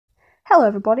Hello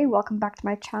everybody, welcome back to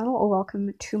my channel, or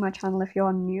welcome to my channel if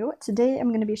you're new. Today I'm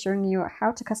going to be showing you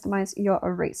how to customize your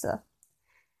eraser.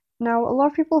 Now, a lot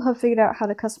of people have figured out how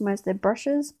to customize their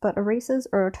brushes, but erasers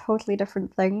are a totally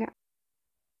different thing.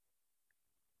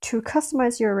 To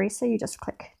customize your eraser, you just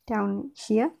click down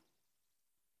here.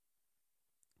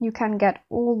 You can get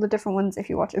all the different ones if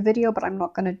you watch a video, but I'm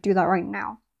not going to do that right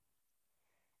now.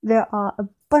 There are a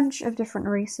bunch of different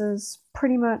erasers,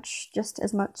 pretty much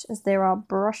as there are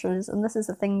brushes, and this is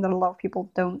a thing that a lot of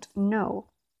people don't know.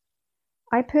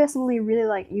 I personally really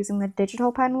like using the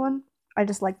digital pen one. I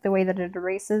just like the way that it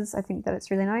erases. I think that it's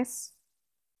really nice.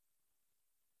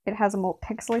 It has a more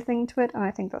pixely thing to it, and I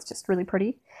think that's just really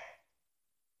pretty.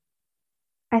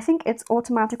 I think it's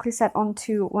automatically set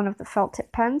onto one of the felt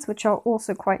tip pens, which are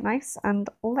also quite nice and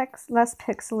less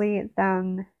pixely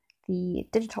than the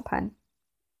digital pen.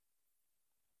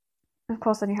 Of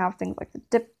course, then you have things like the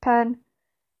dip pen,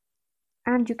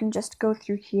 and you can just go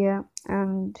through here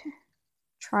and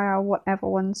try out whatever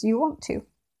ones you want to.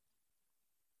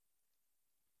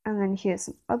 And then here's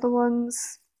some other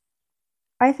ones.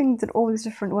 I think that all these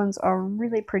different ones are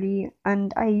really pretty,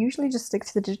 and I usually just stick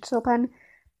to the digital pen,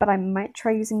 but I might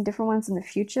try using different ones in the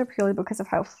future purely because of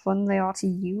how fun they are to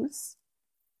use.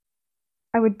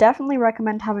 I would definitely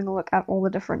recommend having a look at all the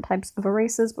different types of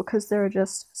erasers because there are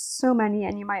just so many,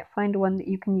 and you might find one that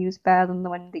you can use better than the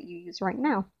one that you use right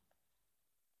now.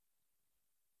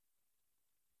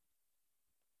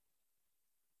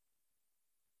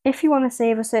 If you want to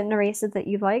save a certain eraser that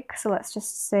you like, so let's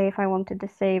just say if I wanted to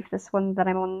save this one that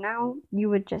I'm on now, you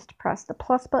would just press the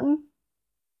plus button,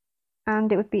 and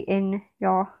it would be in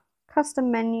your custom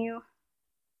menu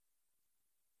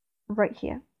right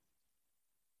here.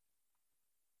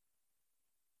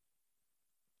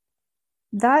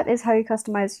 That is how you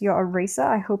customize your eraser.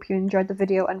 I hope you enjoyed the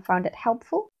video and found it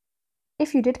helpful.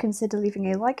 If you did, consider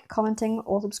leaving a like, commenting,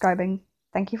 or subscribing.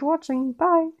 Thank you for watching.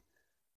 Bye!